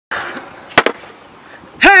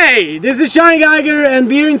Hey, this is Jonny and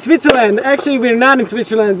we're in Switzerland. Actually, we're not in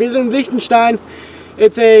Switzerland, we're in Liechtenstein.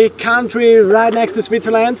 It's a country right next to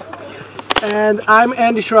Switzerland. And I'm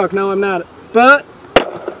Andy Schrock. No, I'm not. But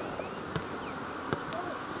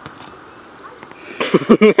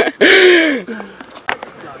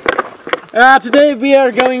today we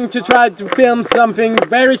are going to try to film something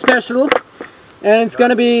very special. And it's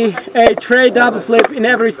gonna be a TRE double flip in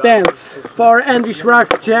every stance for Andy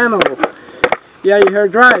Schrock's channel. Yeah, you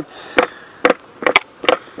heard right.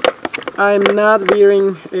 I'm not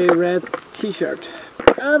wearing a red t-shirt.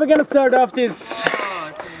 We're gonna start off this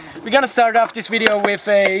video with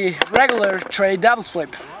a regular TRE double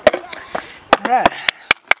flip. Alright.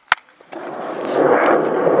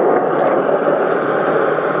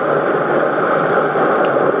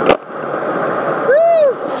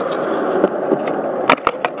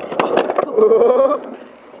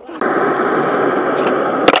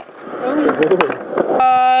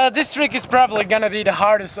 This trick is probably gonna be the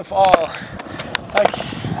hardest of all. Like,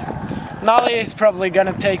 nollie is probably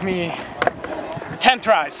gonna take me 10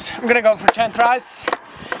 tries. I'm gonna go for 10 tries.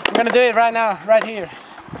 I'm gonna do it right now, right here.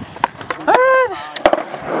 Alright.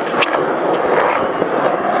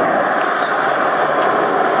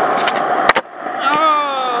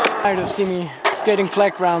 Tired of seeing me skating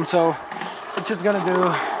flag round, so I'm just gonna do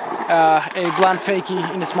a blunt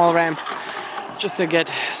fakie in the small ramp just to get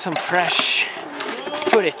some fresh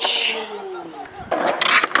footage.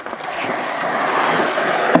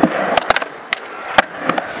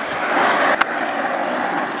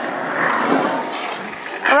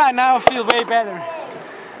 Alright, now I feel way better.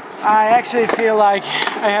 I actually feel like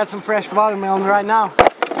I had some fresh watermelon right now.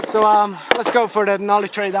 So let's go for that nollie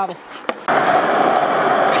TRE double.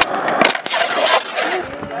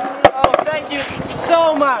 Oh, thank you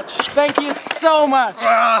so much. Thank you so much.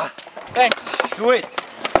 Thanks. Do it.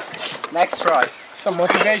 Next try. Some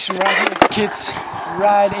motivation right here. Kids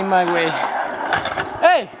right in my way.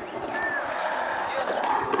 Hey!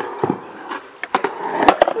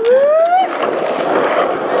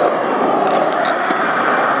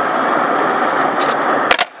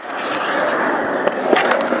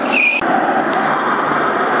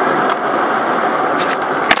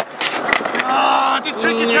 Oh, this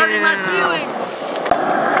trick is hurting my feelings!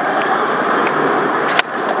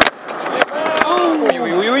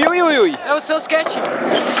 That was so sketchy.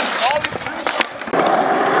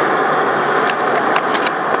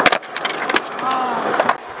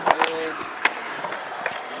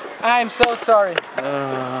 I'm so sorry.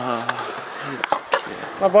 It's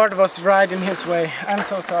okay. My board was right in his way. I'm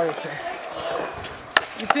so sorry, sir.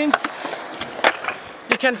 You think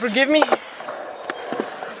you can forgive me?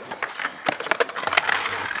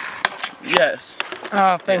 Yes.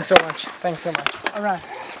 Oh, thanks so much. Thanks so much. Alright,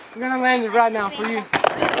 we're gonna land it right now for you.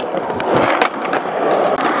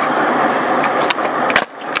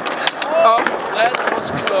 Oh, that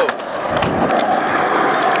was close.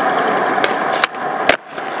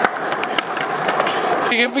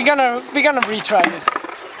 We're gonna retry this.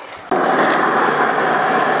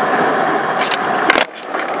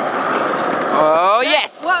 Oh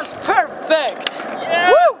yes! That was perfect!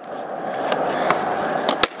 Yes. Woo!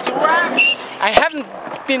 It's a wrap. I haven't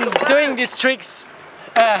been doing these tricks.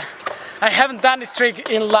 I haven't done this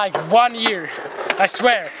trick in like 1 year. I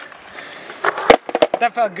swear.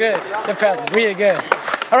 That felt good. That felt really good.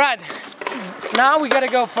 Alright, now we gotta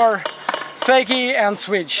go for fakie and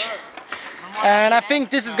switch. And I think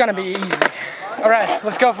this is gonna be easy. Alright,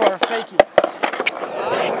 let's go for a fakie.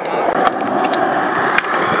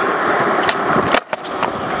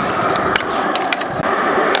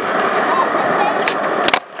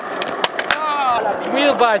 Oh,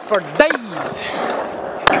 wheel bite for days.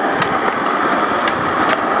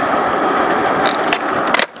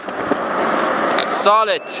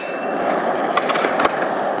 Solid.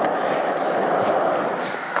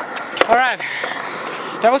 Alright,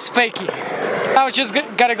 that was fakie. Now we just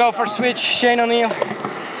gotta go for switch, Shane O'Neill,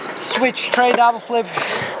 switch, TRE double flip,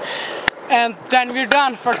 and then we're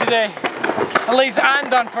done for today. At least I'm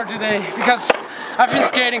done for today, because I've been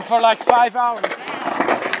skating for like 5 hours.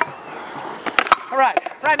 Alright,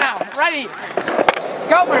 right now, right here.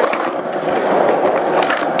 Go for it.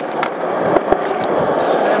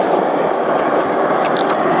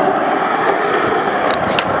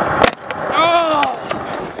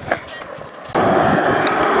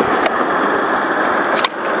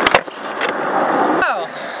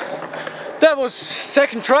 That was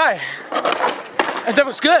second try, and that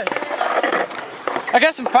was good. I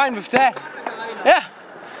guess I'm fine with that. Yeah,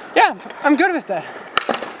 I'm good with that.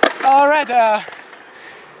 Alright,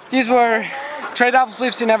 these were TRE double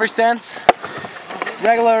flips in every stance.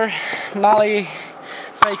 Regular, nollie,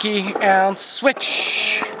 fakie, and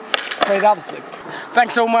switch. Straight double flip.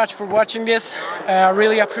 Thanks so much for watching this. I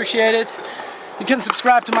really appreciate it. You can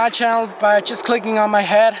subscribe to my channel by just clicking on my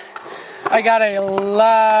head. I got a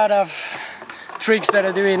lot of tricks that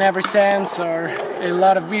I do in every stance, or a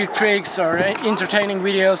lot of weird tricks or entertaining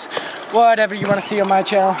videos, whatever you want to see on my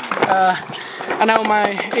channel. I know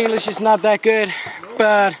my English is not that good,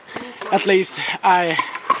 but at least I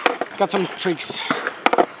got some tricks,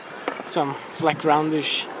 some flat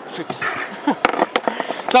groundish tricks.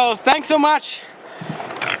 So thanks so much,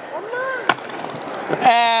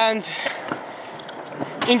 and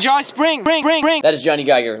enjoy spring. That is Johnny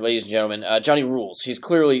Geiger, ladies and gentlemen. Johnny rules. He's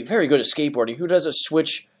clearly very good at skateboarding. Who does a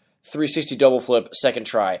switch 360 double flip second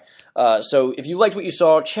try? So if you liked what you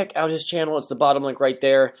saw, check out his channel. It's the bottom link right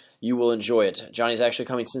there. You will enjoy it. Johnny's actually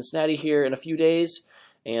coming to Cincinnati here in a few days,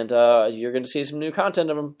 and you're going to see some new content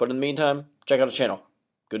of him. But in the meantime, check out his channel.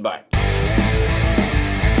 Goodbye.